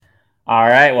All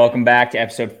right, welcome back to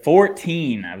episode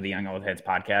 14 of the Young Old Heads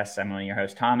podcast. I'm one of your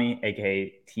hosts, Tommy,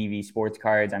 aka TV Sports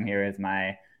Cards. I'm here with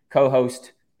my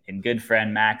co-host and good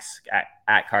friend Max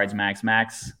at Cards Max.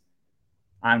 Max,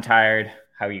 I'm tired.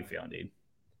 How are you feeling, dude?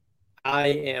 I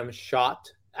am shot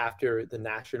after the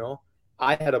National.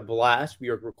 I had a blast. We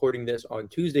are recording this on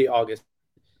Tuesday, August,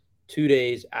 2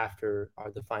 days after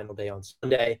the final day on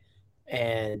Sunday,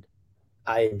 and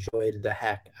I enjoyed the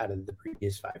heck out of the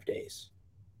previous 5 days.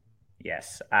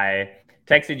 Yes, I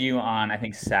texted you on, I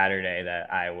think, Saturday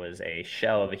that I was a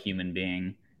shell of a human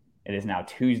being. It is now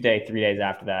Tuesday, 3 days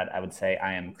after that. I would say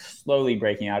I am slowly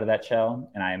breaking out of that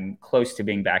shell and I'm close to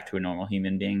being back to a normal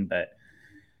human being. But,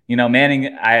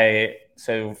 Manning,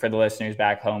 so for the listeners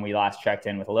back home, we last checked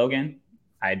in with Logan.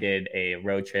 I did a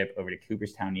road trip over to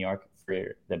Cooperstown, New York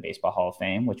for the Baseball Hall of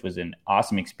Fame, which was an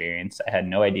awesome experience. I had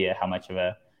no idea how much of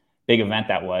a big event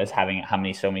that was, having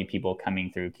so many people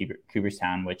coming through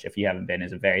Cooperstown, which, if you haven't been,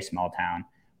 is a very small town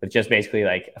with just basically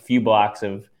like a few blocks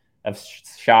of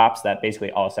shops that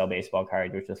basically all sell baseball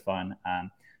cards, which was fun.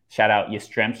 Shout out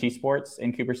Yastrzemski Sports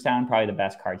in Cooperstown, probably the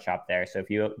best card shop there. So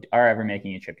if you are ever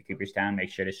making a trip to Cooperstown,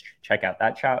 make sure to check out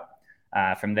that shop.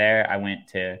 From there, I went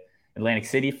to Atlantic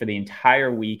City for the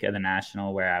entire week of the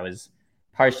National, where I was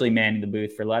partially manning the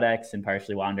booth for Ludex and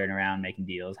partially wandering around making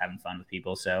deals, having fun with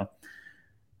people. So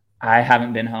I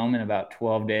haven't been home in about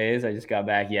 12 days. I just got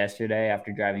back yesterday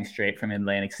after driving straight from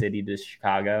Atlantic City to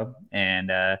Chicago,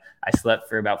 and I slept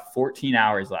for about 14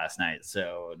 hours last night.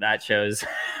 So that shows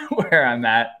where I'm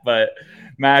at. But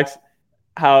Max,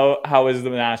 how was the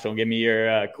National? Give me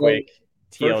your quick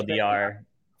TLDR.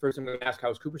 First, I'm going to ask, how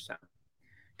was Cooperstown?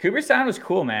 Cooperstown was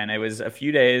cool, man. It was a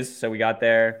few days. So we got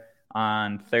there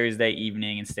on Thursday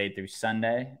evening and stayed through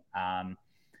Sunday.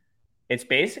 It's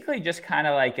basically just kind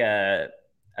of like a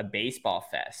baseball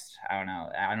fest. I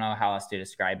don't know how else to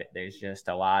describe it. There's just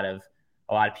a lot of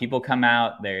people come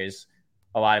out. There's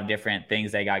a lot of different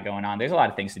things they got going on. There's a lot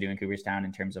of things to do in Cooperstown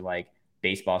in terms of like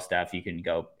baseball stuff. You can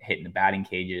go hit in the batting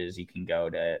cages. You can go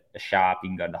to the shop.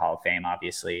 You can go to the Hall of Fame,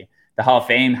 obviously. The Hall of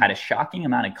Fame had a shocking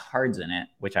amount of cards in it,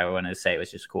 which I wanted to say was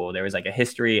just cool. There was like a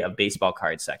history of baseball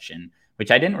cards section,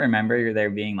 which I didn't remember there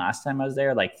being last time I was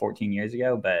there, like 14 years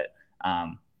ago, but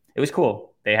it was cool.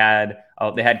 They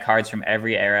had cards from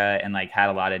every era and like had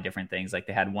a lot of different things. Like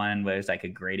they had one where it was like a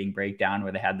grading breakdown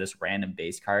where they had this random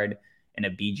base card in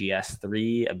a BGS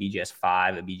 3, a BGS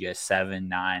 5, a BGS 7,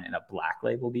 9, and a black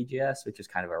label BGS, which is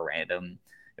kind of a random.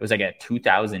 It was like a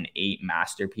 2008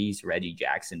 masterpiece Reggie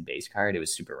Jackson base card. It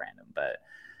was super random, but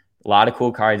a lot of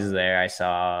cool cards there. I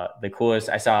saw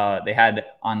they had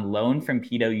on loan from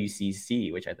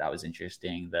PWCC, which I thought was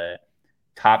interesting. The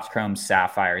Topps Chrome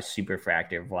Sapphire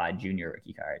Superfractor Vlad Jr.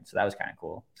 rookie card. So that was kind of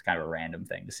cool. It's kind of a random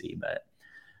thing to see, but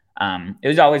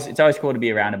it's always cool to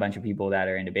be around a bunch of people that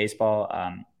are into baseball.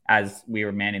 As we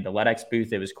were manning the Ludex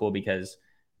booth, it was cool because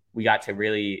we got to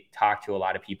really talk to a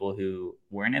lot of people who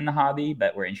weren't in the hobby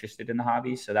but were interested in the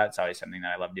hobby. So that's always something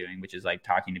that I love doing, which is like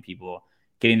talking to people,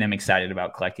 getting them excited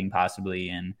about collecting possibly,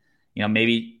 and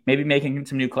maybe making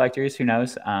some new collectors, who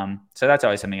knows? So that's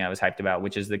always something I was hyped about,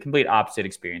 which is the complete opposite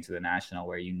experience of the National,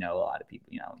 where a lot of people,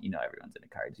 everyone's into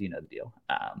cards, the deal.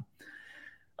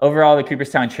 Overall, the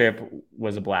Cooperstown trip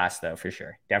was a blast, though, for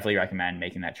sure. Definitely recommend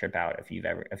making that trip out if you've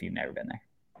never been there.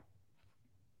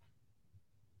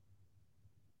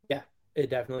 Yeah, it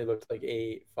definitely looked like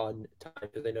a fun time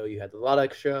because I know you had the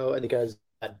Ludex show, and because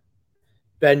that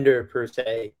Bender per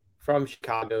se from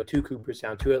Chicago to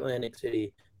Cooperstown to Atlantic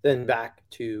City, then back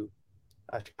to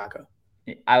Chicago.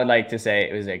 I would like to say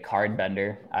it was a card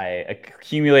bender. I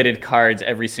accumulated cards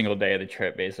every single day of the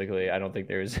trip, basically. I don't think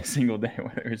there was a single day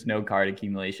where there was no card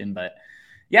accumulation, but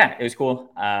yeah, it was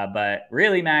cool. But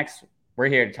really, Max, we're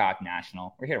here to talk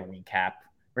National. We're here to recap.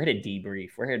 We're here to debrief.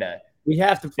 We're here to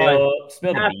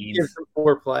spill the beans. Give some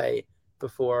foreplay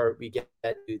before we get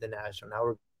to the National. Now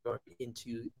we're going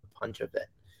into the punch of it.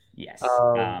 Yes.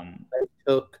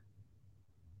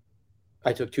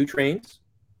 I took 2 trains.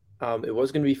 It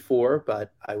was going to be 4,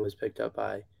 but I was picked up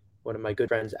by one of my good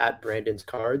friends at Brandon's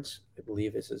Cards. I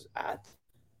believe this is at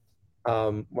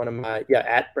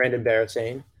at Brandon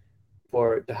Barasane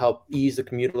to help ease the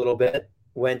commute a little bit.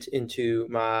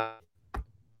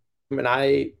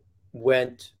 I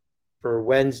went for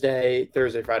Wednesday,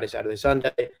 Thursday, Friday, Saturday,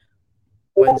 Sunday.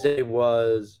 Wednesday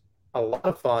was a lot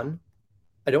of fun.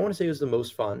 I don't want to say it was the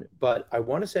most fun, but I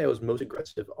want to say I was most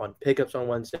aggressive on pickups on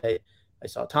Wednesday. I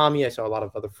saw Tommy. I saw a lot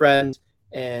of other friends,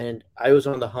 and I was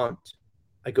on the hunt.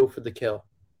 I go for the kill.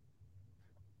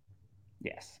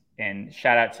 Yes. And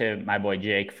shout out to my boy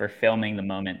Jake for filming the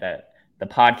moment that the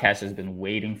podcast has been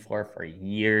waiting for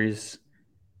years.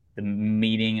 The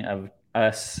meeting of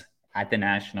us at the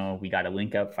National. We got a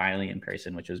link up finally in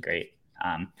person, which was great.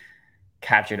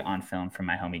 Captured on film from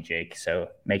my homie Jake. So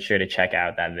make sure to check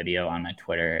out that video on my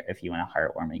Twitter if you want a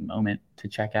heartwarming moment to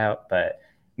check out. But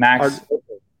Max,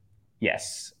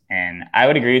 yes. And I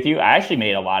would agree with you. I actually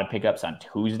made a lot of pickups on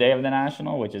Tuesday of the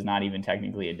National, which is not even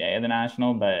technically a day of the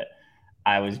National, but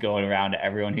I was going around to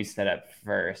everyone who set up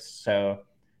first. So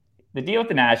the deal with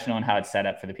the National and how it's set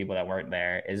up for the people that weren't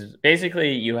there is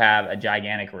basically you have a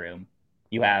gigantic room.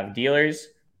 You have dealers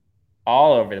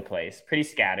all over the place, pretty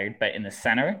scattered, but in the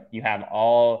center, you have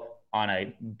all on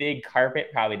a big carpet,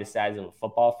 probably the size of a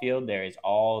football field. There is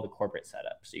all the corporate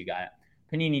setup. So you got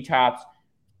Panini Tops,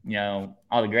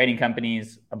 all the grading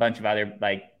companies, a bunch of other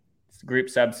like group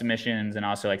sub submissions, and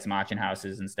also like some auction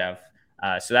houses and stuff.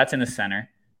 So that's in the center.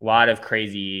 A lot of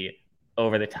crazy,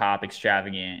 over the top,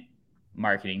 extravagant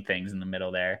marketing things in the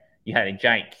middle there. You had a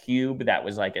giant cube that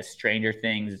was like a Stranger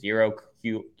Things zero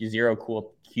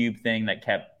cool cube thing that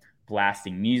kept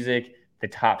blasting music. The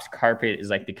Topps carpet is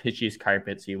like the cushiest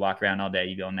carpet, so you walk around all day,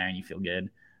 you go in there and you feel good.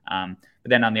 But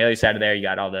then on the other side of there, you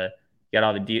got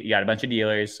a bunch of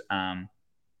dealers, and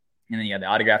then you got the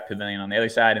autograph pavilion on the other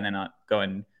side, and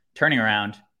then turning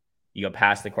around, you go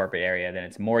past the corporate area, then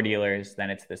it's more dealers, then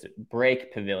it's this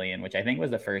break pavilion, which I think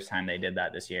was the first time they did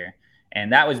that this year.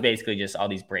 And that was basically just all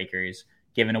these breakers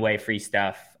giving away free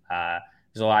stuff.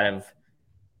 There's a lot of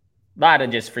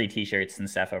just free t-shirts and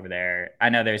stuff over there. I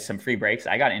know there's some free breaks.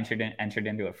 I got entered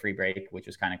into a free break, which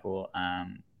was kind of cool.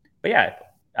 But yeah,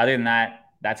 other than that,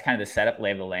 that's kind of the setup,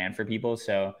 lay of the land for people.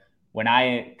 So when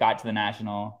I got to the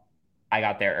National, I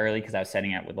got there early because I was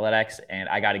setting up with LEDX, and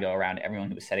I got to go around to everyone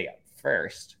who was setting up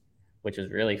first, which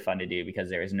was really fun to do because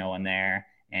there was no one there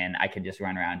and I could just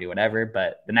run around and do whatever.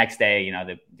 But the next day,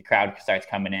 the crowd starts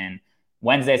coming in.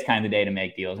 Wednesday is kind of the day to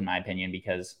make deals, in my opinion,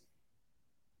 because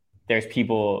there's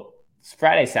people.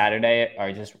 Friday, Saturday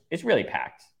it's really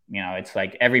packed. It's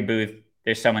like every booth,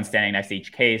 there's someone standing next to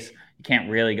each case. You can't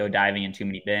really go diving in too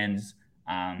many bins.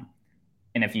 And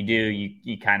if you do,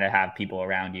 you kind of have people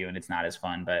around you and it's not as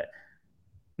fun. But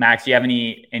Max, do you have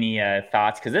any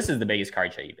thoughts? Because this is the biggest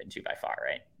card show you've been to by far,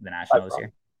 right? The National this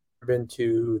year. I've been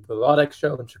to the LEDX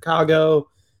show in Chicago,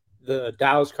 the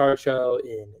Dallas Card Show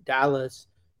in Dallas,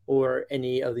 or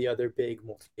any of the other big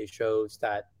multi-day shows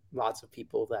that lots of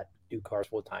people that do cards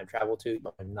full-time travel to.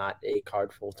 I'm not a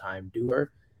card full-time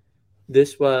doer.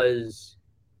 This was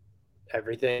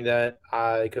everything that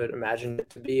I could imagine it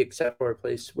to be, except for a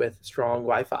place with strong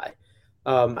Wi-Fi.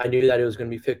 I knew that it was going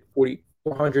to be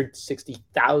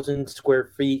 460,000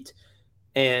 square feet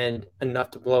and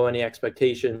enough to blow any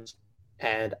expectations.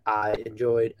 And I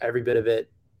enjoyed every bit of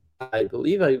it. I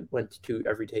believe I went to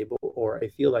every table, or I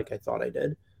feel like I thought I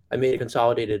did. I made a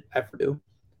consolidated effort to.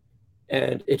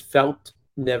 And it felt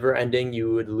never ending.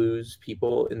 You would lose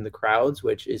people in the crowds,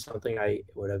 which is something I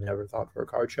would have never thought for a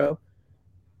card show.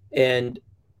 And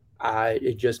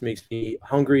it just makes me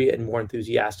hungry and more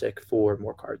enthusiastic for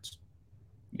more cards.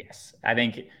 Yes. I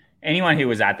think anyone who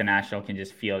was at the National can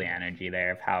just feel the energy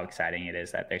there of how exciting it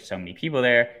is that there's so many people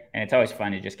there. And it's always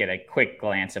fun to just get a quick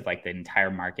glance of like the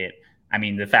entire market. I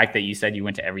mean, the fact that you said you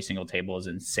went to every single table is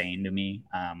insane to me.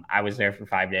 I was there for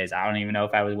 5 days. I don't even know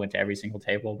if I went to every single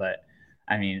table, but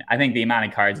I mean, I think the amount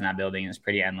of cards in that building is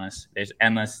pretty endless. There's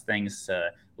endless things to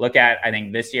look at. I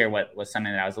think this year, what was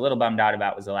something that I was a little bummed out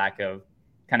about was the lack of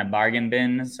kind of bargain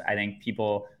bins. I think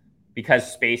people,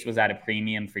 because space was at a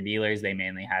premium for dealers, they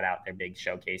mainly had out their big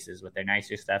showcases with their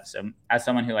nicer stuff. So as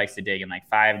someone who likes to dig in like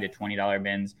 $5 to $20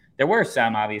 bins, there were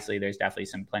some, obviously, there's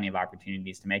definitely plenty of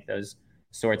opportunities to make those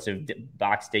sorts of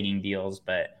box digging deals.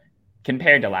 But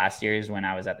compared to last year's when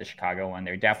I was at the Chicago one,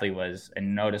 there definitely was a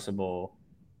noticeable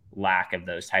lack of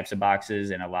those types of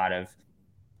boxes, and a lot of,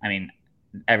 I mean,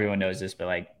 everyone knows this, but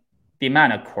like the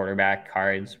amount of quarterback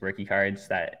cards, rookie cards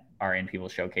that are in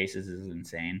people's showcases is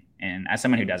insane. And as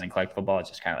someone who doesn't collect football, it's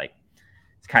just kind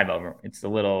of over. It's a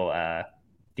little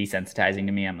desensitizing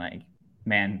to me. I'm like,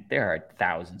 man, there are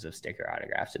thousands of sticker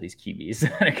autographs of these QBs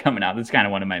that are coming out. That's kind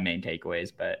of one of my main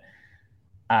takeaways. But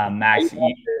Max,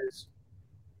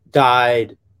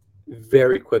 died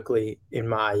very quickly, in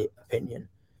my opinion,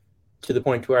 to the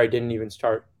point where I didn't even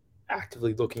start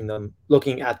actively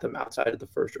looking at them outside of the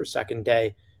first or second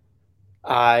day.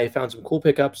 I found some cool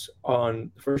pickups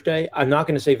on the first day. I'm not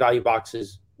going to say value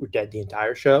boxes were dead the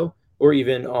entire show, or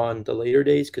even on the later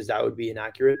days, because that would be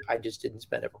inaccurate. I just didn't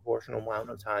spend a proportional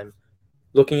amount of time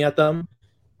looking at them.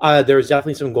 There's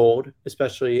definitely some gold,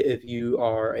 especially if you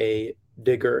are a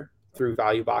digger through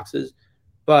value boxes.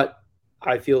 But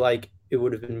I feel like it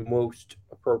would have been most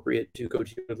appropriate to go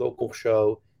to your local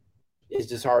show. Is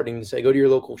disheartening to say, go to your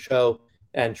local show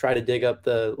and try to dig up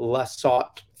the less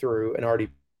sought through and already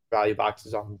value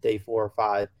boxes on day 4 or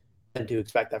 5 and to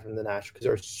expect that from the National because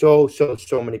there are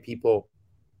so many people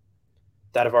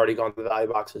that have already gone to the value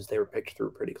boxes. They were picked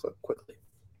through pretty quickly.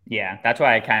 Yeah, that's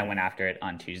why I kind of went after it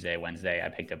on Tuesday, Wednesday. I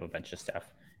picked up a bunch of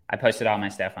stuff. I posted all my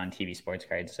stuff on TV Sports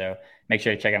Cards, so make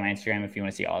sure to check out my Instagram if you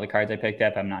want to see all the cards I picked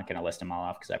up. I'm not going to list them all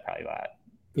off because I probably bought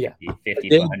 50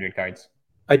 to 100 cards.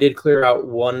 I did clear out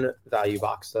one value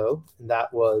box, though, and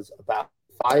that was about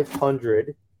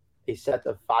 500, a set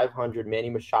of 500 Manny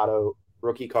Machado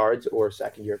rookie cards or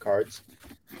second-year cards.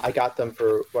 I got them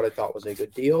for what I thought was a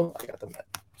good deal. I got them at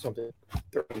something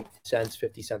 30 cents,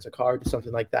 50 cents a card,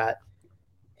 something like that.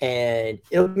 And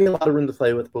it'll give me a lot of room to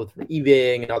play with, both for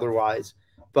eBaying and otherwise.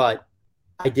 But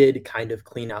I did kind of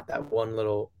clean out that one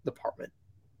little department.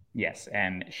 Yes,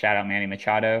 and shout out Manny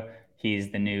Machado. He's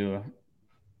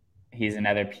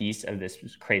another piece of this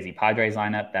crazy Padres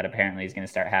lineup that apparently is going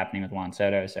to start happening with Juan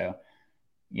Soto. So,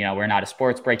 we're not a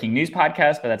sports breaking news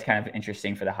podcast, but that's kind of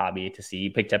interesting for the hobby to see. He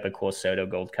picked up a cool Soto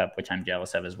Gold Cup, which I'm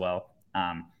jealous of as well.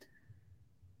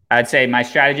 I'd say my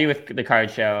strategy with the card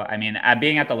show,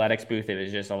 being at the LEDX booth, it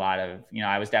was just a lot of,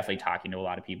 I was definitely talking to a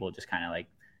lot of people, just kind of like,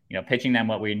 pitching them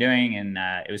what we were doing. And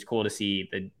it was cool to see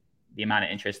the amount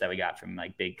of interest that we got from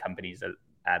like big companies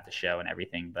at the show and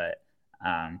everything. But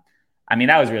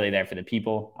that was really there for the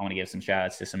people. I want to give some shout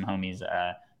outs to some homies.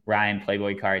 Ryan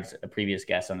Playboy Cards, a previous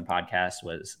guest on the podcast,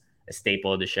 was a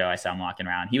staple of the show. I saw him walking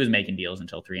around. He was making deals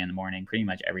until 3 a.m. pretty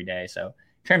much every day. So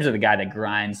in terms of the guy that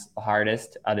grinds the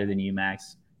hardest, other than you,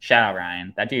 Max, shout out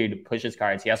Ryan. That dude pushes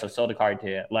cards. He also sold a card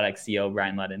to LEDX CEO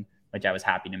Brian Ludden, which I was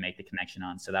happy to make the connection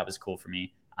on. So that was cool for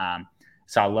me.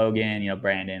 Saw Logan,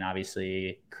 Brandon,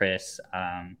 obviously, Chris,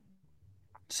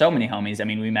 so many homies.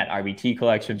 We met RBT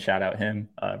Collection. Shout out him,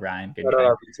 Ryan. Good guy.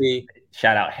 RBT.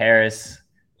 Shout out Harris.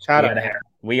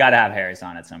 We got to have Harris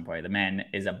on at some point. The man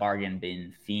is a bargain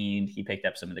bin fiend. He picked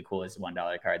up some of the coolest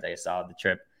 $1 cards I saw on the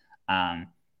trip.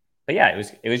 But yeah,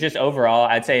 it was just overall,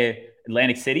 I'd say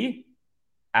Atlantic City,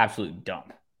 absolute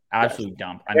dump. Absolute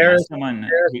dump. Harris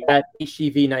at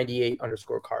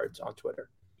HGV98_cards on Twitter.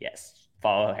 Yes,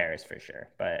 follow Harris for sure.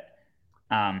 But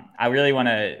I really want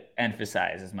to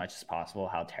emphasize as much as possible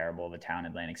how terrible the town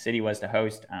Atlantic City was to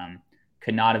host.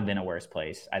 Could not have been a worse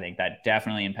place. I think that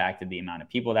definitely impacted the amount of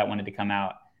people that wanted to come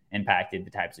out, impacted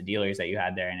the types of dealers that you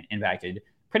had there, and impacted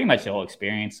pretty much the whole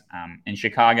experience. In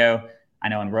Chicago, I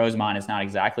know in Rosemont, it's not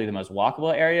exactly the most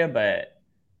walkable area, but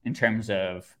in terms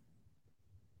of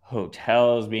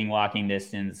hotels being walking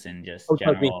distance and just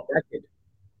general.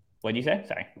 What did you say?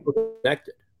 Sorry.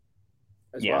 Connected.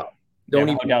 Yeah.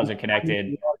 Hotels are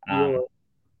connected.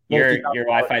 Your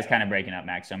Wi-Fi is kind of breaking up,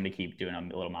 Max. So I'm going to keep doing a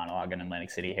little monologue in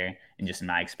Atlantic City here. And just in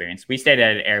my experience, we stayed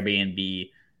at an Airbnb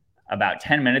about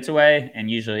 10 minutes away. And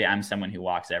usually I'm someone who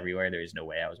walks everywhere. There's no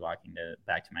way I was walking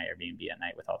back to my Airbnb at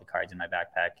night with all the cards in my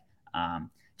backpack.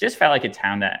 Just felt like a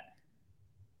town that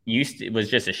was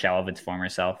just a shell of its former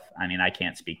self. I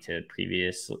can't speak to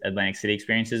previous Atlantic City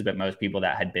experiences, but most people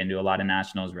that had been to a lot of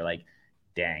nationals were like,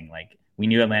 dang, like we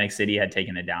knew Atlantic City had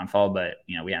taken a downfall, but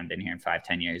we haven't been here in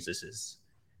 5-10 years. This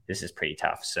is pretty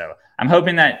tough. So I'm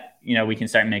hoping that, we can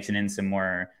start mixing in some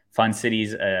more fun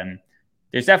cities.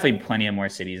 There's definitely plenty of more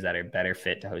cities that are better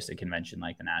fit to host a convention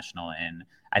like the National. And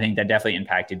I think that definitely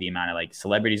impacted the amount of like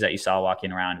celebrities that you saw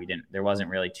walking around. There wasn't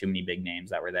really too many big names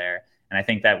that were there. And I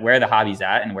think that where the hobby's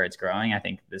at and where it's growing, I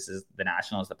think the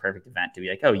National is the perfect event to be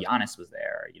like, oh, Giannis was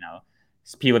there. Or,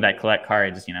 people that collect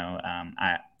cards,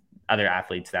 other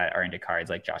athletes that are into cards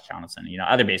like Josh Donaldson,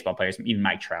 other baseball players, even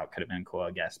Mike Trout could have been cool,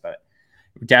 I guess. But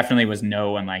definitely was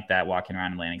no one like that walking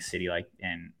around Atlantic City.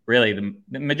 And really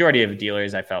the majority of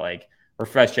dealers, I felt like, were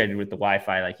frustrated with the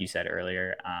Wi-Fi, like you said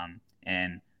earlier.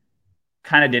 And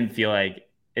kind of didn't feel like,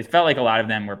 it felt like a lot of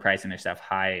them were pricing their stuff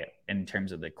high in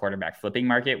terms of the quarterback flipping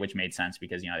market, which made sense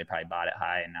because, they probably bought it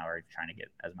high and now are trying to get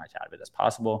as much out of it as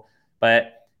possible.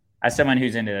 But as someone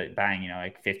who's into buying,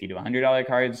 like $50 to $100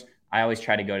 cards, I always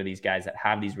try to go to these guys that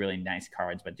have these really nice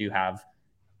cards, but do have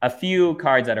a few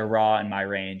cards that are raw in my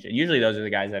range. And usually those are the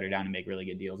guys that are down to make really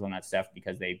good deals on that stuff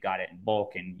because they've got it in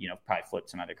bulk and, probably flip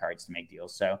some other cards to make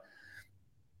deals. So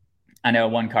I know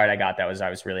one card I got I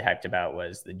was really hyped about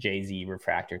was the Jay-Z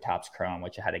Refractor Topps Chrome,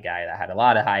 which had a guy that had a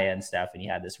lot of high-end stuff, and he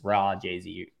had this raw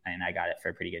Jay-Z, and I got it for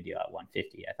a pretty good deal at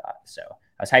 $150, I thought. So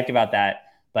I was hyped about that.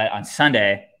 But on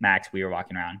Sunday, Max, we were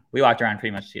walking around. We walked around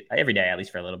pretty much every day, at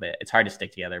least for a little bit. It's hard to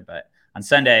stick together, but on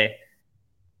Sunday,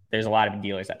 there's a lot of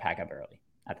dealers that pack up early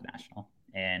at the National.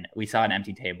 And we saw an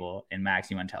empty table, and Max,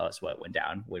 you want to tell us what went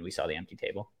down when we saw the empty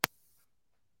table?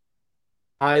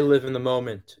 I live in the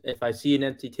moment. If I see an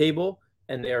empty table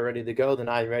and they are ready to go, then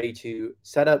I'm ready to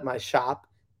set up my shop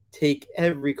take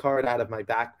every card out of my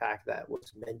backpack that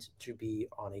was meant to be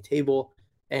on a table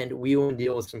and wheel and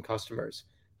deal with some customers.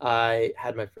 I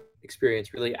had my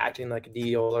experience really acting like a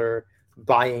dealer,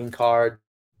 buying cards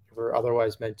that were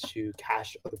otherwise meant to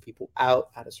cash other people out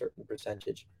at a certain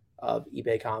percentage of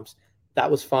eBay comps.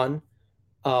 That was fun.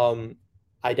 Um,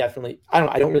 I don't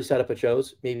really set up at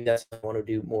shows. Maybe that's what I want to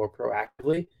do more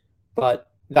proactively, but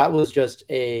that was just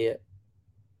a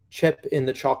chip in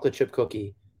the chocolate chip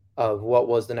cookie of what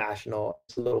was the national.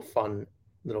 It's a little fun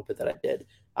little bit that I did.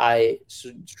 I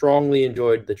strongly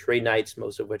enjoyed the trade nights,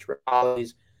 most of which were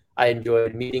holidays. I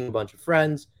enjoyed meeting a bunch of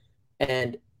friends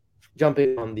and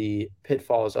jumping on the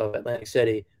pitfalls of Atlantic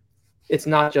City. It's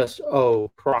not just,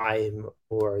 oh, crime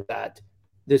or that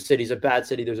this city's a bad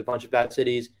city. There's a bunch of bad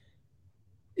cities.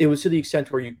 It was to the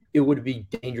extent where it would be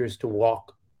dangerous to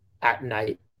walk at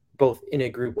night, both in a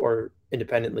group or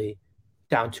independently,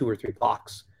 down 2 or 3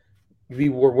 blocks. We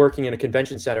were working in a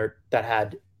convention center that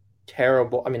had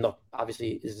terrible. I mean, look,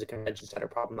 obviously, this is a convention center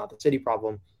problem, not the city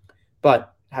problem,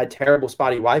 but had terrible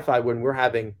spotty Wi-Fi when we're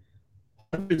having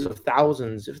hundreds of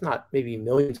thousands, if not maybe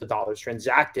millions of dollars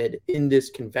transacted in this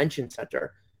convention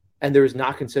center. And there was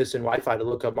not consistent Wi-Fi to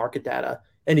look up market data.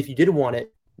 And if you did want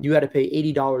it, you had to pay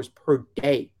 $80 per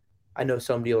day. I know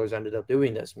some dealers ended up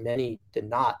doing this. Many did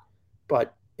not,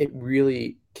 but it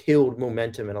really killed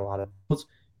momentum in a lot of deals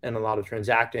and a lot of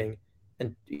transacting.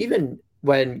 And even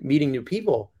when meeting new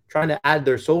people, trying to add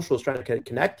their socials, trying to get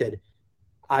connected,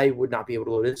 I would not be able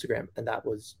to load Instagram. And that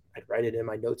was, I'd write it in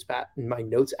my notes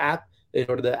app in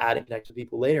order to add and connect to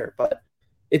people later. But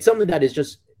it's something that is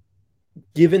just,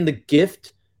 given the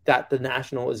gift that the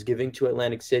National is giving to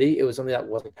Atlantic City, it was something that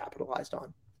wasn't capitalized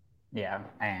on. Yeah,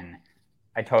 and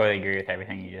I totally agree with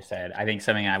everything you just said. I think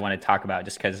something I want to talk about,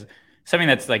 just because something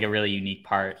that's like a really unique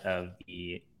part of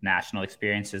the national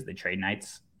experience is the trade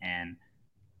nights. And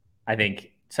I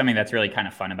think something that's really kind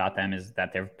of fun about them is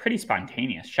that they're pretty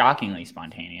spontaneous, shockingly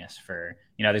spontaneous. For,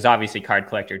 there's obviously Card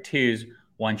Collector 2's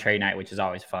one trade night, which is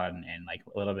always fun and like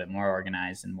a little bit more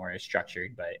organized and more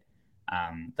structured. But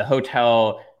the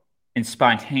hotel and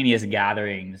spontaneous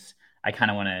gatherings, I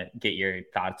kind of want to get your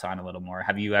thoughts on a little more.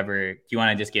 Do you want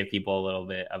to just give people a little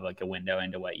bit of like a window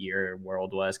into what your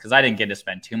world was? Because I didn't get to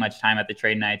spend too much time at the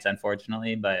trade nights,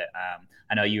 unfortunately, but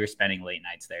I know you were spending late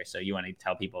nights there. So you want to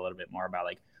tell people a little bit more about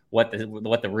like what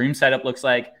the room setup looks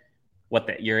like,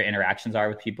 your interactions are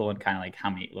with people, and kind of like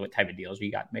what type of deals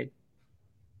you got made.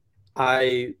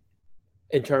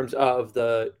 In terms of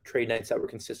the trade nights that were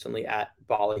consistently at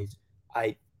Bally's,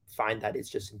 I find that it's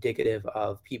just indicative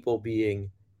of people being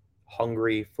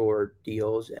hungry for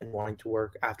deals and wanting to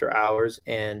work after hours,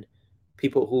 and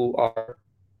people who are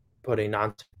putting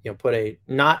put a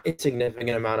not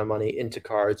insignificant amount of money into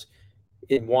cards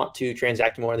and want to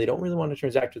transact more. They don't really want to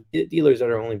transact with dealers that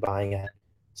are only buying at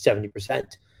 70%.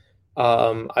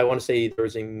 I want to say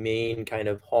there's a main kind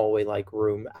of hallway-like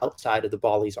room outside of the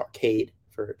Bally's arcade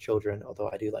for children, although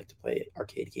I do like to play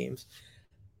arcade games,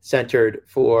 centered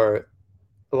for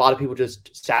a lot of people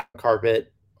just sat on the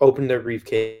carpet, opened their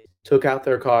briefcase, took out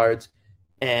their cards,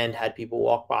 and had people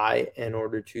walk by in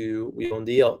order to wheel and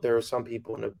deal. There were some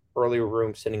people in an earlier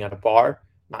room sitting at a bar,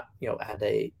 not, had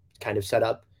a kind of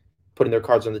setup, putting their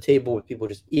cards on the table with people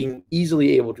just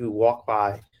easily able to walk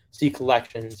by, see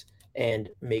collections, and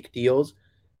make deals.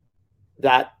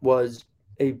 That was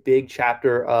a big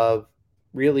chapter of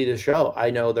really the show. I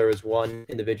know there was one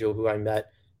individual who I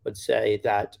met would say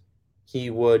that he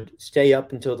would stay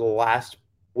up until the last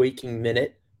waking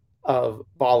minute of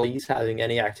Bally's having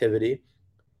any activity,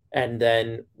 and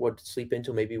then would sleep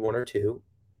until maybe 1 or 2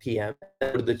 p.m.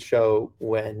 and go to the show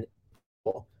when.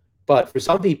 But for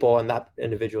some people, and that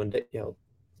individual,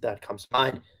 that comes to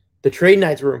mind, the trade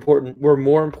nights were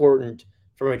more important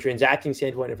from a transacting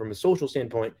standpoint and from a social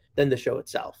standpoint than the show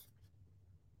itself.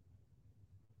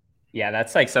 Yeah,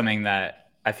 that's like something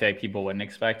that I feel like people wouldn't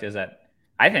expect, is that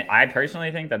I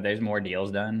personally think that there's more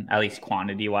deals done, at least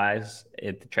quantity wise,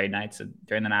 at the trade nights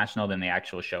during the National than the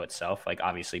actual show itself. Like,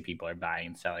 obviously people are buying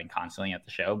and selling constantly at the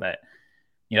show, but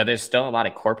there's still a lot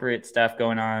of corporate stuff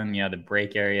going on. The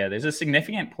break area, there's a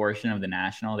significant portion of the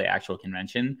National, the actual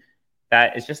convention,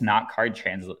 that is just not card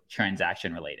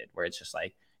transaction related, where it's just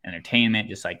like entertainment,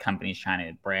 just like companies trying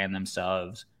to brand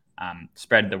themselves,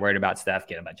 spread the word about stuff,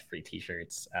 get a bunch of free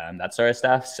t-shirts, that sort of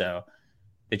stuff. So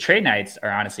the trade nights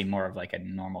are honestly more of like a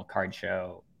normal card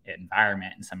show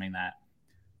environment, and something that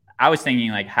I was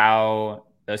thinking like how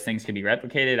those things could be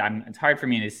replicated. It's hard for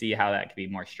me to see how that could be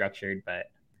more structured, but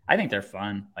I think they're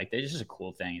fun. Like, they're just a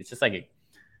cool thing. It's just like it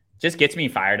just gets me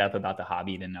fired up about the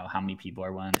hobby to know how many people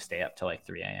are willing to stay up till like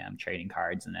 3 a.m. trading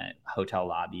cards in a hotel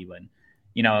lobby when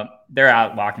they're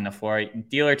out walking the floor.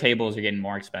 Dealer tables are getting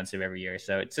more expensive every year.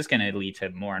 So it's just going to lead to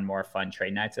more and more fun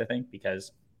trade nights, I think,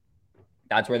 because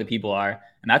that's where the people are.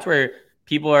 And that's where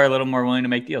people are a little more willing to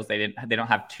make deals. They don't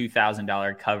have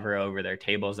 $2,000 cover over their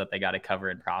tables that they got to cover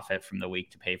in profit from the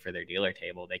week to pay for their dealer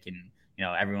table. They can,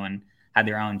 everyone had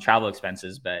their own travel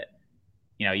expenses, but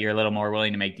you're a little more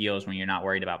willing to make deals when you're not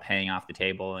worried about paying off the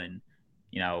table and,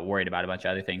 worried about a bunch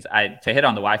of other things. To hit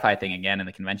on the Wi-Fi thing again in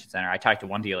the convention center, I talked to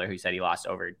one dealer who said he lost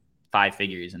over 5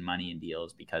 figures in money in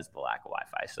deals because of the lack of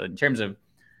Wi-Fi. So in terms of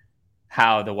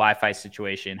how the Wi-Fi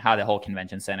situation, how the whole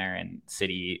convention center and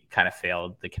city kind of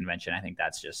failed the convention, I think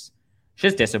that's just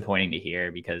disappointing to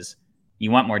hear, because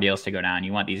you want more deals to go down.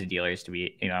 You want these dealers to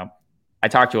be, I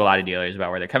talked to a lot of dealers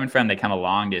about where they're coming from. They come a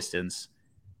long distance.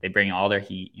 They bring all their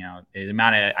heat. The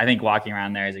amount of, I think walking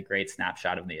around there is a great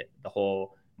snapshot of the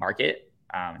whole market.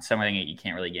 It's something that you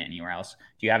can't really get anywhere else.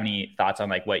 Do you have any thoughts on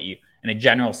like what you, in a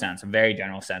general sense, a very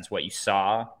general sense, what you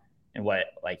saw and what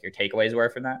like your takeaways were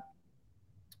from that?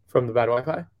 From the bad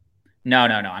Wi-Fi? No.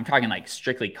 I'm talking like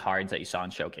strictly cards that you saw in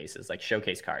showcases, like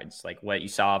showcase cards, like what you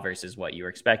saw versus what you were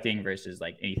expecting versus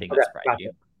like anything that surprised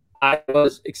you. I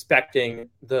was expecting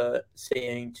the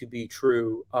saying to be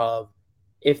true of,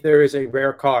 if there is a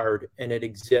rare card and it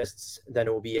exists, then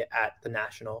it will be at the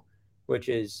National, which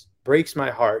breaks my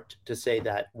heart to say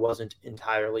that wasn't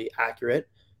entirely accurate.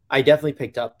 I definitely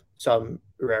picked up some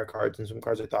rare cards and some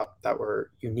cards I thought that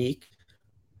were unique,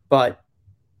 but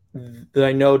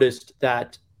I noticed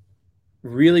that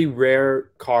really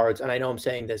rare cards, and I know I'm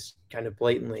saying this kind of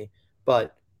blatantly,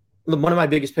 but one of my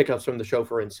biggest pickups from the show,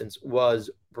 for instance,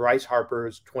 was Bryce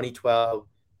Harper's 2012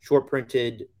 short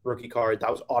printed rookie card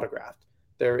that was autographed.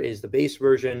 There is the base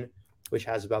version, which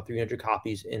has about 300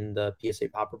 copies in the PSA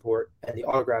Pop Report, and the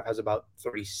autograph has about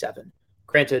 37.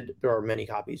 Granted, there are many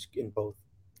copies in both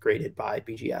graded by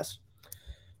BGS.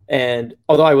 And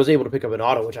although I was able to pick up an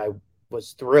auto, which I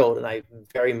was thrilled, and I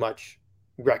very much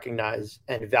recognize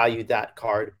and value that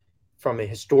card from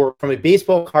a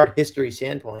baseball card history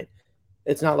standpoint,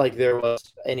 it's not like there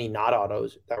was any not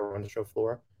autos that were on the show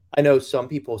floor. I know some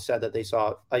people said that they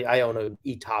saw, I own a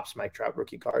E-Topps Mike Trout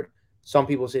rookie card. Some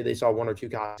people say they saw 1 or 2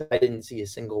 copies. I didn't see a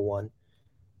single one.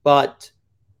 But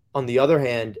on the other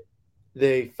hand,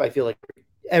 I feel like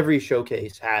every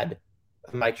showcase had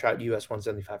a Mike Trout US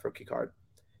 175 rookie card.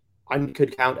 I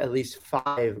could count at least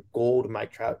 5 gold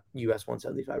Mike Trout US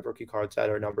 175 rookie cards that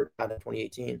are numbered out of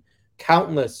 2018.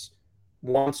 Countless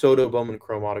Juan Soto Bowman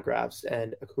Chrome autographs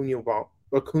and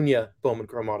Acuna Bowman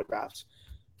Chrome autographs.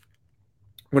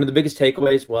 One of the biggest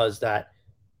takeaways was that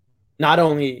not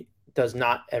only does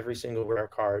not every single rare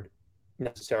card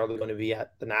necessarily going to be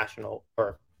at the National,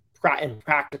 or in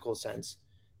practical sense,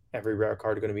 every rare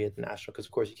card is going to be at the National, because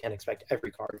of course you can't expect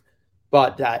every card,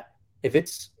 but that if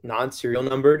it's non-serial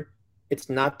numbered, it's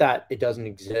not that it doesn't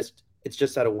exist. It's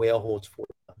just that a whale holds 4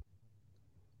 of them.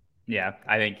 Yeah,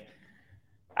 I think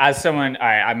as someone,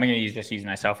 I'm going to use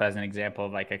myself as an example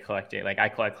of like a collector. Like I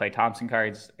collect Klay Thompson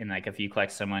cards, and like if you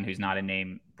collect someone who's not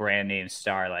a brand name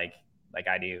star like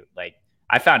I do, like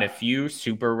I found a few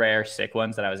super rare sick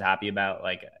ones that I was happy about.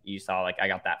 Like you saw, like I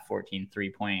got that 14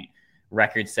 3-point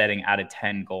record setting out of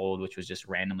 10 gold, which was just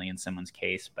randomly in someone's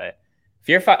case. But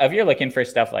if you're looking for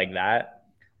stuff like that,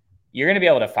 you're going to be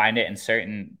able to find it in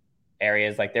certain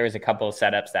areas. Like there was a couple of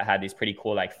setups that had these pretty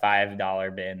cool, like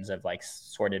 $5 bins of like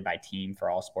sorted by team for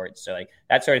all sports. So like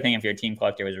that sort of thing, if you're a team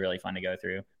collector, was really fun to go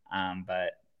through.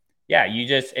 But yeah,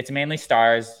 it's mainly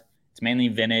stars. It's mainly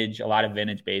vintage, a lot of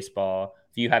vintage baseball.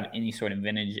 If you have any sort of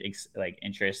vintage like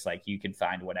interest, like you could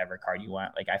find whatever card you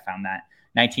want. Like I found that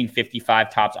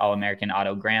 1955 Topps All-American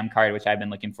Auto Graham card, which I've been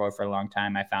looking for a long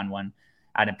time. I found one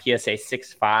at a PSA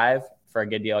 6.5 for a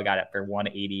good deal. I got it for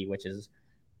 180, which is,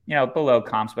 below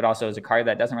comps, but also is a card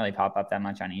that doesn't really pop up that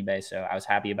much on eBay. So I was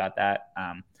happy about that.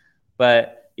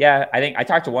 But yeah, I think I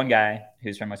talked to one guy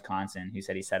who's from Wisconsin who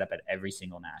said he set up at every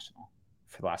single National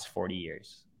for the last 40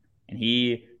 years. And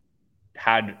he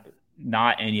had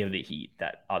not any of the heat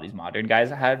that all these modern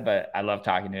guys had, but I love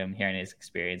talking to him, hearing his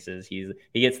experiences. He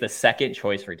gets the second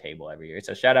choice for table every year.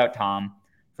 So shout out Tom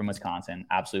from Wisconsin,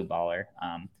 absolute baller.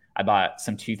 I bought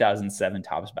some 2007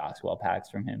 Topps basketball packs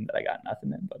from him that I got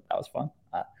nothing in, but that was fun.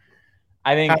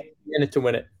 I think in it to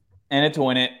win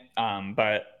it.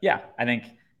 But yeah, I think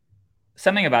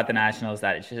something about the Nationals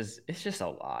that it's just a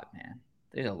lot, man.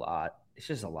 There's a lot. It's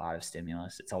just a lot of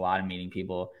stimulus. It's a lot of meeting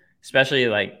people, especially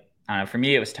like, I don't know, for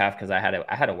me, it was tough because I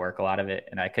had to work a lot of it,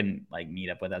 and I couldn't like meet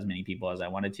up with as many people as I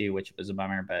wanted to, which was a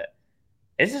bummer. But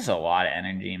it's just a lot of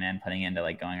energy, man, putting into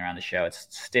like going around the show. It's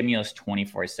stimulus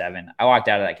 24/7. I walked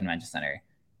out of that convention center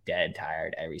dead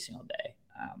tired every single day.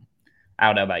 I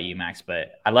don't know about you, Max,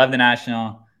 but I love the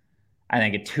National. I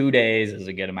think 2 days is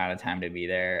a good amount of time to be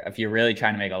there. If you're really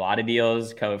trying to make a lot of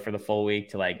deals, go for the full week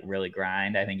to like really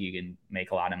grind. I think you can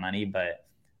make a lot of money, but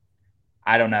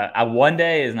I don't know. 1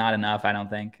 day is not enough, I don't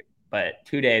think. But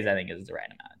 2 days, I think, is the right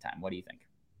amount of time. What do you think?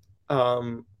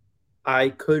 Um, I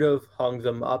could have hung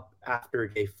them up after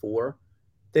day 4.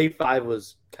 Day 5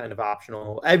 was kind of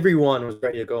optional. Everyone was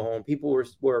ready to go home. People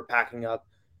were packing up,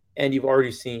 and you've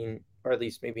already seen, or at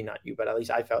least maybe not you, but at least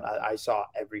I felt I saw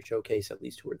every showcase at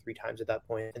least 2 or 3 times at that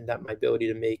point, and that my ability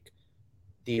to make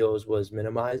deals was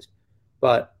minimized.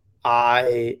 But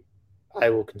I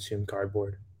will consume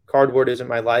cardboard. Cardboard isn't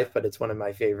my life, but it's one of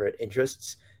my favorite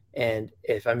interests. And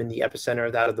if I'm in the epicenter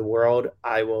of that of the world,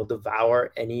 I will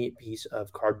devour any piece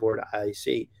of cardboard I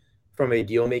see. From a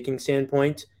deal making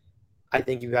standpoint, I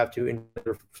think you have to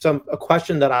a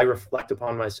question that I reflect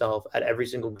upon myself at every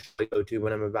single I go to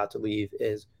when I'm about to leave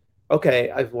is,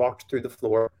 okay, I've walked through the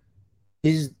floor.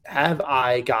 Have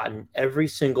I gotten every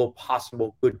single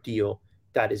possible good deal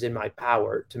that is in my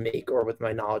power to make or with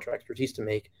my knowledge or expertise to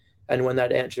make? And when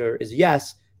that answer is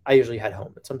yes, I usually head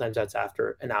home. And sometimes that's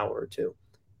after an hour or two,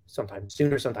 sometimes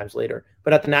sooner, sometimes later.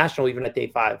 But at the National, even at day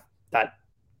 5, that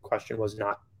question was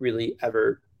not really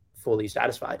ever fully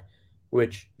satisfied,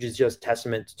 which is just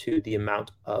testament to the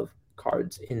amount of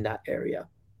cards in that area.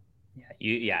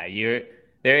 You're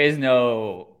there is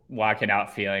no walking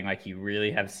out feeling like you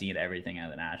really have seen everything at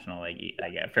the National. Like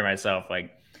for myself,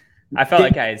 like I felt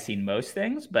like I had seen most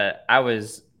things, but I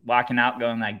was walking out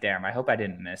going like, damn, I hope I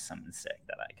didn't miss something sick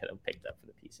that I could have picked up for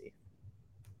the PC.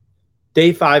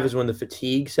 Day 5 is when the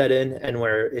fatigue set in and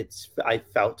where I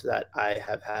felt that I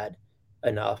have had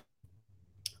enough.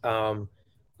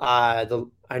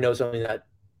 I know something that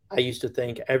I used to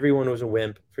think everyone was a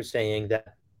wimp for saying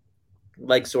that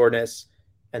leg soreness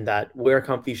and that wear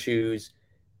comfy shoes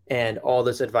and all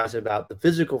this advice about the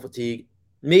physical fatigue.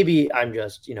 Maybe I'm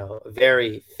just,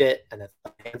 very fit and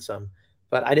handsome,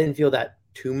 but I didn't feel that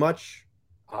too much.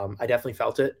 I definitely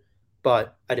felt it,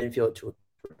 but I didn't feel it to a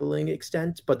crippling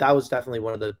extent. But that was definitely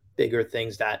one of the bigger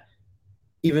things that,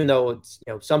 even though it's,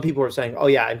 some people are saying, oh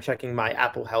yeah, I'm checking my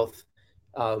Apple Health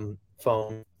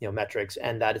phone, metrics,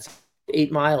 and that it's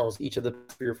 8 miles each of the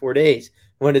 3 or 4 days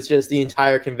when it's just the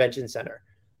entire convention center.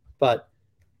 But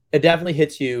it definitely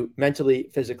hits you mentally,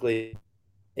 physically,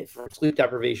 for sleep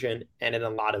deprivation, and in a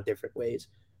lot of different ways.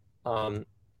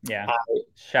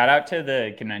 Shout out to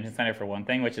the convention center for one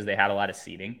thing, which is they had a lot of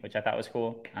seating, which I thought was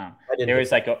cool.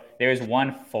 There was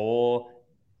one full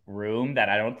room that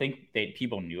I don't think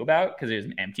people knew about because it was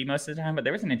empty most of the time, but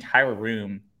there was an entire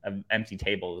room of empty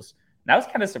tables. And I was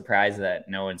kind of surprised that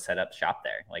no one set up shop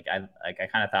there. I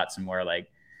kind of thought some more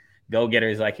like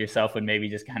go-getters like yourself would maybe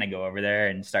just kind of go over there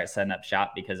and start setting up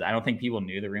shop, because I don't think people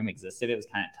knew the room existed. It was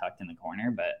kind of tucked in the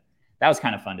corner, but that was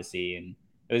kind of fun to see. And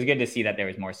it was good to see that there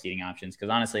was more seating options, because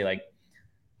honestly, like,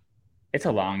 it's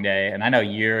a long day. And I know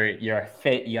you're a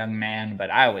fit young man, but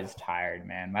I was tired,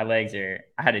 man. I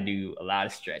had to do a lot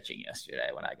of stretching yesterday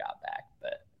when I got back,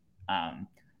 but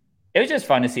it was just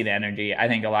fun to see the energy. I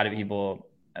think a lot of people,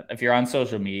 if you're on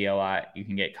social media a lot, you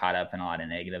can get caught up in a lot of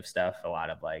negative stuff, a lot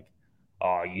of like,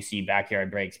 oh, you see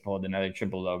Backyard Breaks pulled another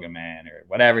triple Logan man or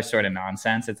whatever sort of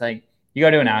nonsense. It's like, you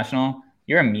go to a National,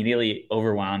 you're immediately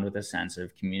overwhelmed with a sense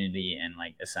of community and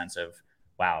like a sense of,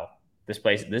 wow, this is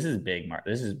big.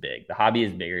 This is big. The hobby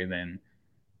is bigger than,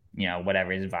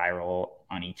 whatever is viral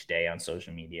on each day on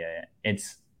social media.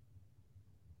 There's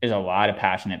a lot of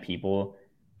passionate people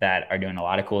that are doing a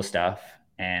lot of cool stuff.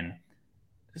 And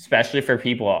especially for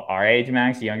people our age,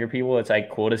 Max, younger people, it's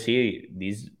like cool to see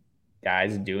these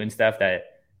guys doing stuff that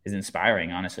is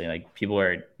inspiring. Honestly, like, people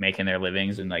are making their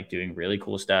livings and like doing really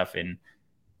cool stuff, and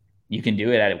you can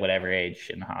do it at whatever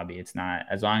age in the hobby. It's not,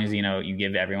 as long as you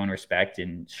give everyone respect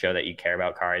and show that you care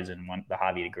about cards and want the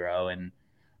hobby to grow and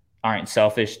aren't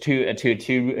selfish to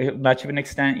too much of an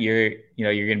extent, you're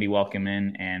going to be welcome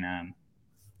in. And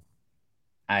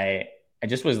I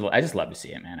just love to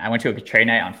see it, man. I went to a trade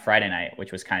night on Friday night,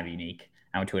 which was kind of unique.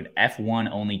 I went to an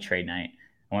F1 only trade night.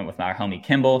 I went with our homie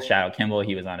Kimball. Shout out Kimball.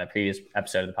 He was on a previous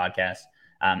episode of the podcast.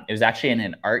 It was actually in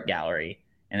an art gallery,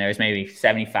 and there was maybe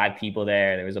 75 people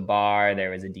there. There was a bar. There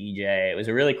was a DJ. It was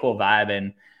a really cool vibe.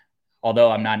 And although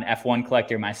I'm not an F1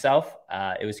 collector myself,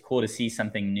 it was cool to see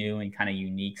something new and kind of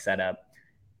unique set up.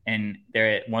 And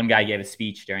one guy gave a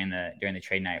speech during the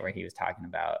trade night where he was talking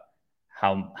about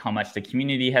how much the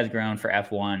community has grown for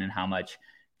F1 and how much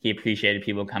he appreciated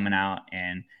people coming out.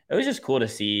 And it was just cool to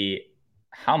see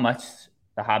how much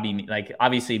the hobby, like,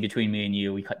 obviously between me and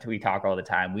you, we talk all the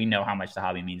time. We know how much the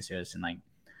hobby means to us and like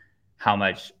how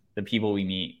much the people we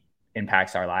meet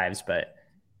impacts our lives. But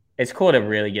it's cool to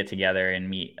really get together and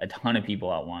meet a ton of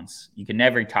people at once. You can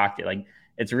never talk to like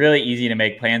it's really easy to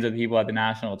make plans with people at the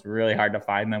national. It's really hard to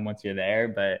find them once you're there.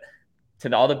 But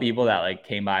all the people that like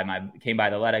came by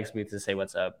the LEDX booth to say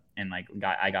what's up and like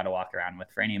I got to walk around with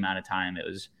for any amount of time, it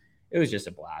was just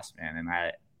a blast, man. And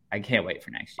I can't wait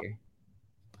for next year.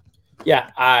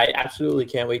 Yeah, I absolutely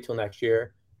can't wait till next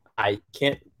year. I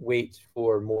can't wait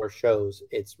for more shows.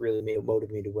 It's really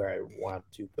motivated me to where I want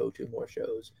to go to more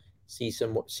shows,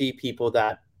 see people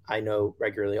that I know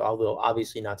regularly, although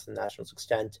obviously not to the Nationals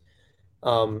extent.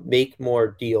 Make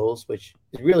more deals, which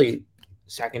is really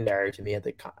secondary to me at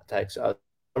the context of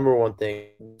number one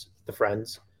thing, the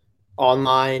friends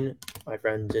online, my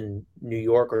friends in New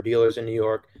York or dealers in New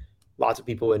York, lots of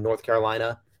people in North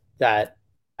Carolina that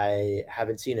I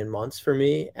haven't seen in months for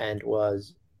me and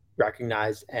was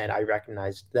recognized, and I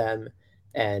recognized them.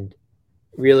 And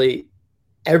really,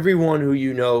 everyone who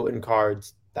you know in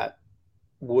cards that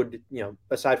would,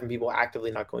 aside from people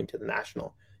actively not going to the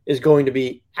national, is going to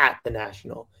be at the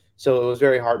national. So it was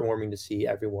very heartwarming to see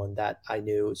everyone that I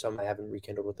knew, some I haven't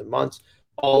rekindled with in months,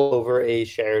 all over a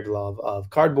shared love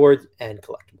of cardboard and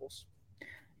collectibles.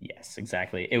 Yes,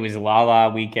 exactly. It was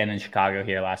Lala weekend in Chicago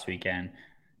here last weekend,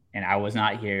 and I was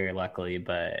not here luckily,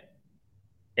 but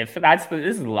if this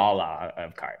is Lala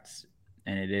of cards,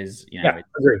 and it is, Yeah,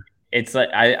 agree. It's like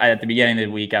I at the beginning of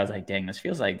the week I was like, dang, this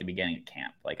feels like the beginning of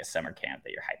camp, like a summer camp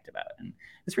that you're hyped about, and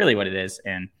it's really what it is.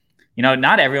 And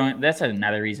not everyone. That's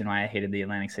another reason why I hated the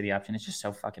Atlantic City option. It's just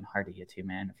so fucking hard to get to,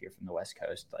 man. If you're from the West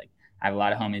Coast, like I have a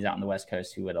lot of homies out in the West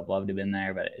Coast who would have loved to have been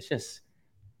there, but it's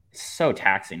so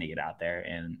taxing to get out there,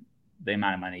 and the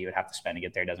amount of money you would have to spend to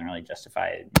get there doesn't really justify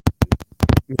it.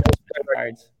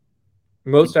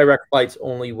 Most direct flights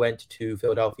only went to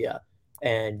Philadelphia,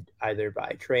 and either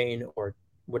by train or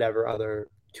whatever other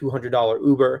 $200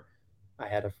 Uber. I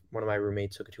had one of my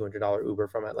roommates took a $200 Uber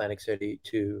from Atlantic City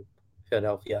to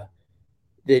Philadelphia.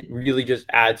 It really just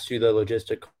adds to the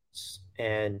logistics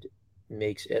and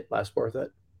makes it less worth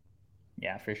it.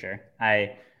 Yeah, for sure.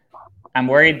 I'm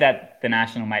worried that the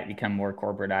national might become more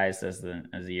corporatized as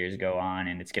the years go on,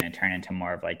 and it's going to turn into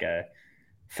more of like a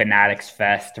Fanatics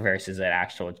Fest versus an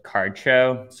actual card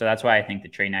show. So that's why I think the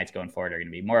trade nights going forward are going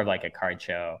to be more of like a card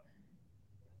show,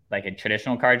 like a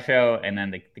traditional card show, and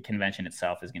then the convention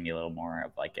itself is going to be a little more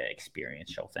of like an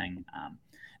experiential thing.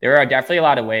 There are definitely a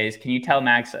lot of ways. Can you tell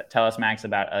us, Max,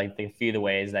 about like a few of the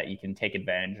ways that you can take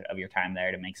advantage of your time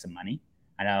there to make some money?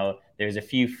 I know there's a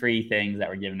few free things that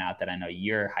were given out that I know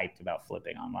you're hyped about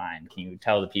flipping online. Can you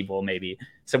tell the people maybe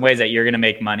some ways that you're going to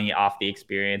make money off the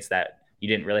experience that you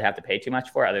didn't really have to pay too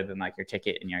much for, other than like your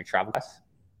ticket and your travel costs?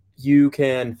 You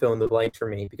can fill in the blanks for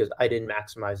me because I didn't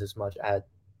maximize as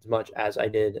much as I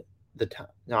did the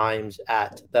times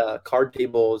at the card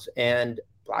tables and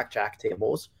blackjack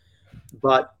tables.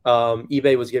 But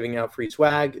eBay was giving out free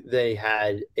swag. They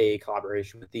had a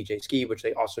collaboration with DJ Ski, which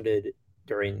they also did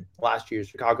during last year's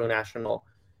Chicago National.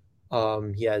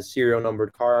 He has serial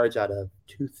numbered cards out of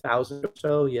 2,000 or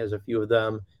so. He has a few of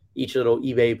them. Each little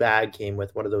eBay bag came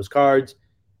with one of those cards,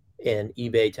 an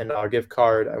eBay $10 gift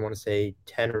card. I want to say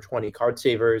 10 or 20 card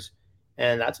savers.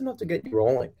 And that's enough to get you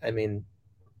rolling. I mean,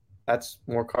 that's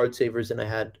more card savers than I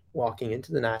had walking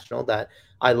into the National that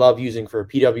I love using for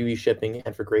PWE shipping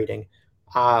and for grading.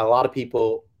 A lot of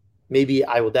people, maybe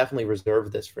I will definitely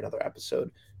reserve this for another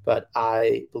episode, but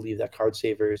I believe that card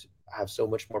savers have so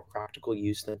much more practical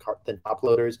use than top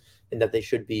loaders, and that they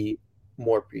should be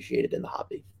more appreciated in the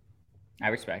hobby. I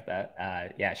respect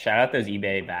that. Yeah, shout out those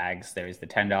eBay bags. There's the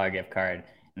 $10 gift card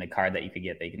and the card that you could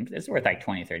get. It's worth like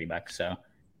 20, $30. So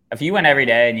if you went every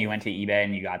day and you went to eBay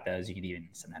and you got those, you could even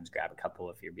sometimes grab a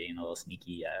couple if you're being a little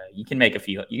sneaky. You can make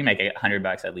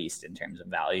 $100 at least in terms of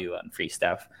value on free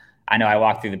stuff. I know I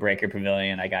walked through the Breaker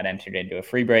Pavilion. I got entered into a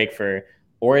free break for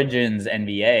Origins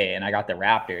NBA, and I got the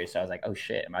Raptors. So I was like, oh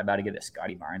shit, am I about to get a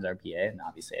Scotty Barnes RPA? And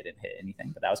obviously I didn't hit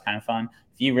anything, but that was kind of fun.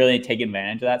 If you really take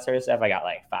advantage of that sort of stuff, I got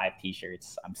like 5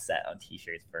 t-shirts. I'm set on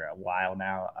t-shirts for a while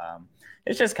now.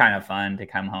 It's just kind of fun to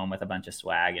come home with a bunch of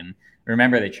swag and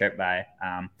remember the trip by.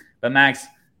 But Max,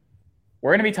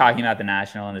 we're going to be talking about the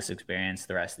National and this experience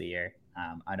the rest of the year.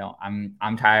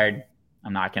 I'm tired.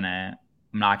 I'm not going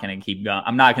to keep going.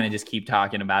 I'm not going to just keep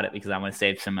talking about it because I want to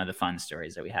save some of the fun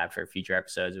stories that we have for future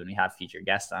episodes when we have future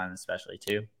guests on, especially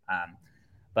too.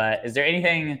 But is there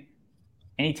any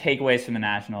takeaways from the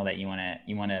National that you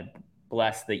want to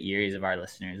bless the ears of our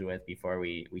listeners with before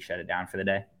we shut it down for the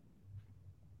day?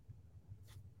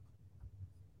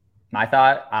 My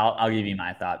thought, I'll give you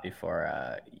my thought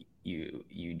before you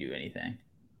do anything.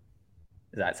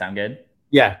 Does that sound good?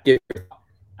 Yeah.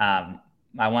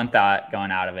 My one thought going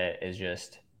out of it is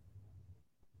just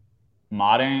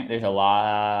There's a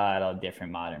lot of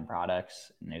different modern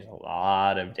products, and there's a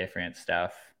lot of different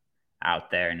stuff out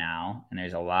there now, and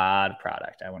there's a lot of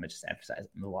product. I want to just emphasize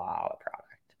a lot of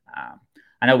product.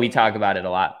 I know we talk about it a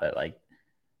lot, but like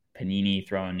Panini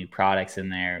throwing new products in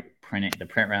there, the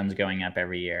print runs going up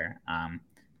every year.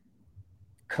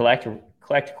 Collect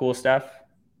cool stuff,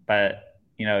 but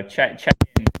check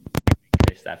in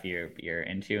stuff you're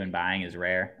into and buying is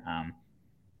rare.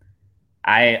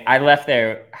 I left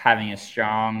there having a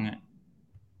strong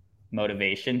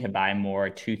motivation to buy more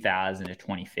 2000 to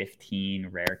 2015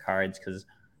 rare cards because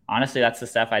honestly, that's the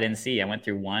stuff I didn't see. I went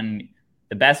through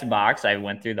the best box I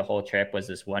went through the whole trip was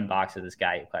this one box of this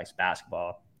guy who collects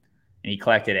basketball, and he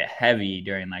collected it heavy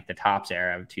during like the Topps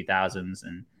era of 2000s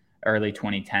and early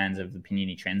 2010s of the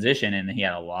Panini transition, and he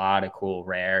had a lot of cool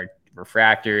rare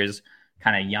refractors,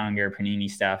 kind of younger Panini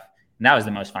stuff, and that was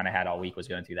the most fun I had all week was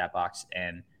going through that box,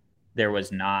 and there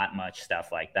was not much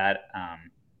stuff like that.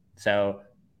 So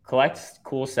collect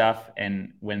cool stuff,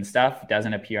 and when stuff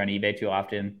doesn't appear on eBay too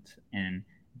often and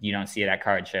you don't see it at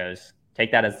card shows,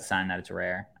 take that as a sign that it's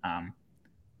rare.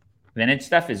 Vintage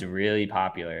stuff is really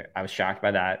popular. I was shocked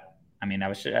by that. I mean,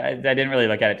 I didn't really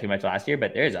look at it too much last year,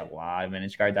 but there's a lot of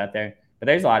vintage cards out there. But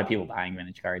there's a lot of people buying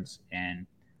vintage cards, and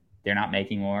they're not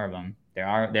making more of them. They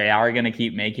are going to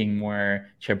keep making more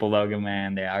triple logo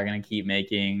man. They are going to keep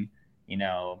making,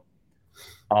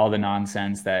 all the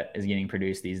nonsense that is getting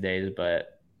produced these days.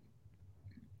 But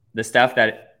the stuff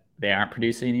that they aren't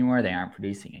producing anymore.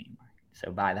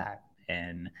 So buy that.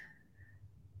 And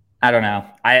I don't know.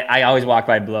 I always walk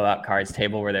by Blowout Cards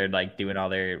table where they're like doing all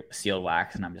their sealed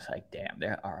wax, and I'm just like, damn,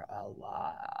 there are a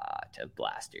lot of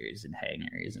blasters and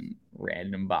hangers and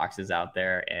random boxes out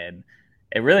there, and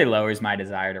it really lowers my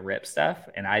desire to rip stuff.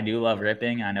 And I do love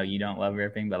ripping. I know you don't love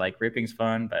ripping, but like ripping's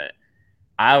fun. But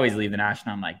I always leave the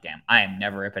National. I'm like, damn, I am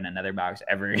never ripping another box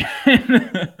ever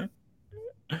again.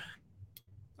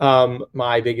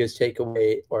 My biggest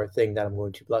takeaway or thing that I'm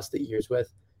going to bless the ears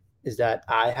with is that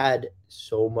I had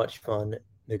so much fun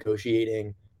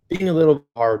negotiating, being a little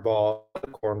hardball, not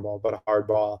a cornball, but a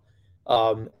hardball,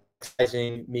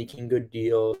 making good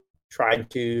deals, trying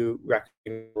to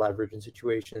recognize leverage in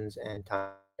situations and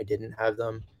time I didn't have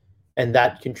them. And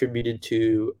that contributed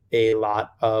to a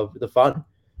lot of the fun.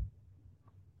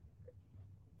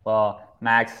 Well,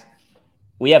 Max,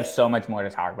 we have so much more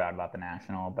to talk about the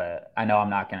National, but I know I'm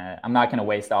not gonna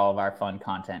waste all of our fun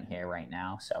content here right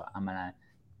now. So I'm gonna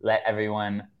let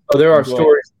everyone. Oh, there are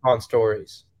stories upon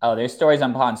stories. Oh, there's stories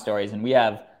upon stories, and we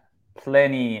have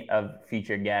plenty of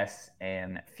featured guests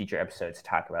and feature episodes to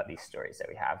talk about these stories that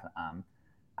we have.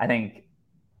 I think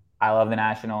I love the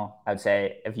National. I would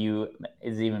say if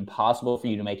is it even possible for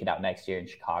you to make it out next year in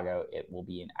Chicago, it will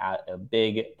be a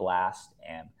big blast.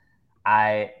 And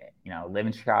I, live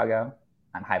in Chicago.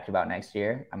 I'm hyped about next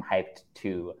year. I'm hyped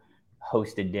to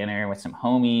host a dinner with some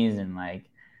homies and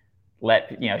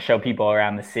show people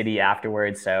around the city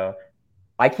afterwards. So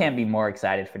I can't be more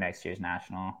excited for next year's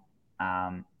National.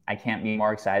 I can't be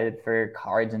more excited for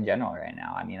cards in general right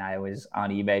now. I mean, I was on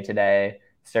eBay today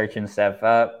searching stuff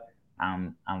up.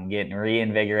 I'm getting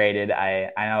reinvigorated.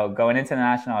 I know going into the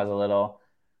National, I was a little,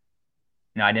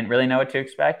 I didn't really know what to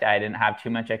expect. I didn't have too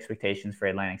much expectations for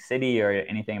Atlantic City or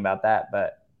anything about that.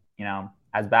 But,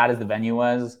 as bad as the venue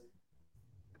was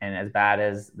and as bad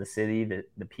as the city,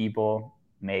 the people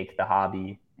make the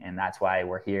hobby. And that's why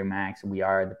we're here, Max. We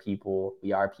are the people.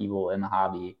 We are people in the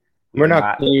hobby. We're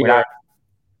not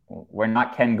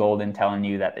Ken Golden telling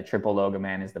you that the triple logo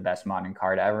man is the best modern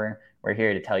card ever. We're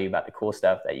here to tell you about the cool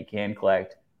stuff that you can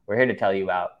collect. We're here to tell you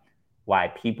about why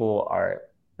people are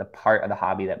the part of the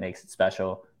hobby that makes it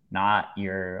special, not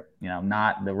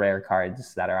not the rare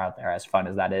cards that are out there, as fun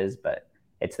as that is, but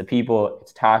it's the people.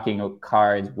 It's talking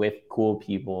cards with cool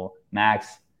people.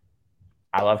 Max,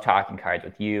 I love talking cards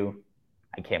with you.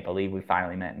 I can't believe we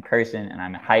finally met in person, and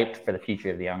I'm hyped for the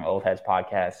future of the Young Old Heads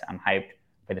podcast. I'm hyped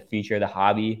for the future of the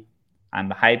hobby.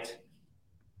 I'm hyped,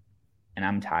 and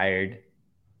I'm tired,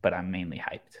 but I'm mainly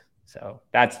hyped. So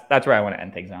that's where I want to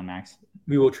end things on, Max.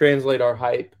 We will translate our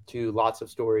hype to lots of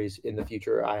stories in the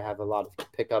future. I have a lot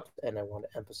of pickups, and I want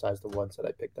to emphasize the ones that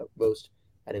I picked up most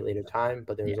at a later time,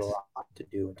 but there's a lot to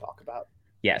do and talk about.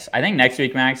 Yes, I think next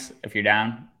week, Max, if you're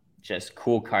down, just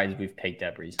cool cards we've picked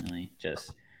up recently.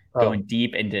 Just going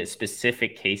deep into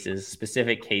specific cases,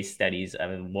 specific case studies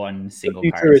of one single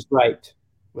card. The future is bright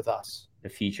with us. The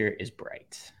future is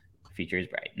bright. The future is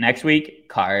bright. Next week,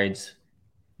 cards,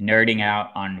 nerding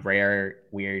out on rare,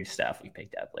 weird stuff we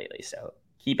picked up lately. So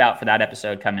keep out for that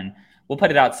episode coming. We'll put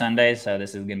it out Sunday, so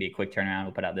this is going to be a quick turnaround.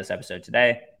 We'll put out this episode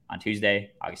today on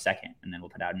Tuesday, August 2nd, and then we'll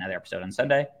put out another episode on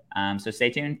Sunday. So stay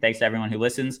tuned. Thanks to everyone who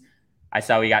listens. I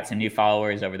saw we got some new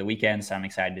followers over the weekend, so I'm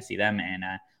excited to see them. And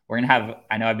we're going to have,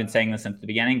 I know I've been saying this since the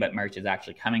beginning, but merch is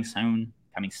actually coming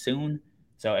soon.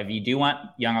 So if you do want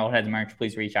Young Old Heads merch,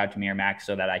 please reach out to me or Max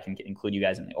so that I can include you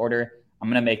guys in the order. I'm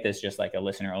going to make this just like a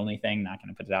listener only thing, not going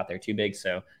to put it out there too big.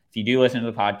 So if you do listen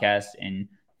to the podcast and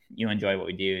you enjoy what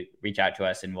we do, reach out to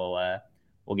us and we'll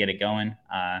get it going.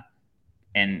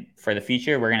 And for the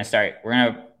future,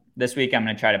 this week, I'm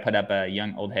going to try to put up a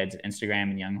Young Old Heads Instagram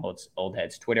and Young Old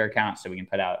Heads Twitter account so we can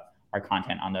put out our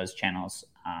content on those channels.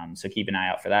 So keep an eye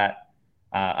out for that.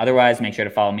 Otherwise, make sure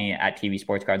to follow me at TV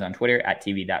Sports Cards on Twitter, at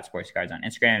TV.sportscards on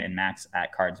Instagram, and Max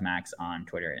at CardsMax on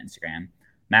Twitter and Instagram.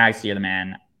 Max, you're the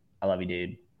man. I love you,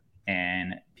 dude.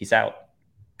 And peace out.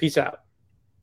 Peace out.